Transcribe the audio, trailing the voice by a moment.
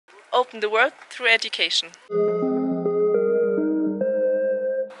Open the world through education.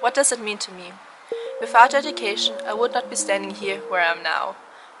 What does it mean to me? Without education, I would not be standing here where I am now.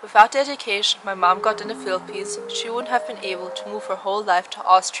 Without the education my mom got in the Philippines, she wouldn't have been able to move her whole life to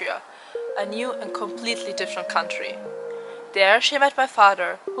Austria, a new and completely different country. There she met my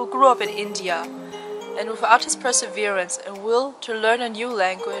father, who grew up in India, and without his perseverance and will to learn a new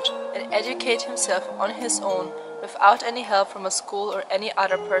language and educate himself on his own, without any help from a school or any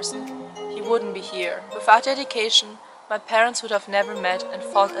other person, he wouldn't be here. Without education, my parents would have never met and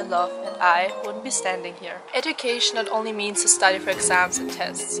fallen in love, and I wouldn't be standing here. Education not only means to study for exams and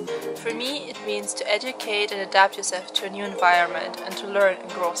tests. For me, it means to educate and adapt yourself to a new environment and to learn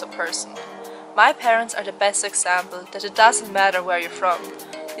and grow as a person. My parents are the best example that it doesn't matter where you're from.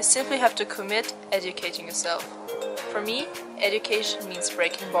 You simply have to commit educating yourself. For me, education means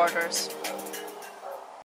breaking borders.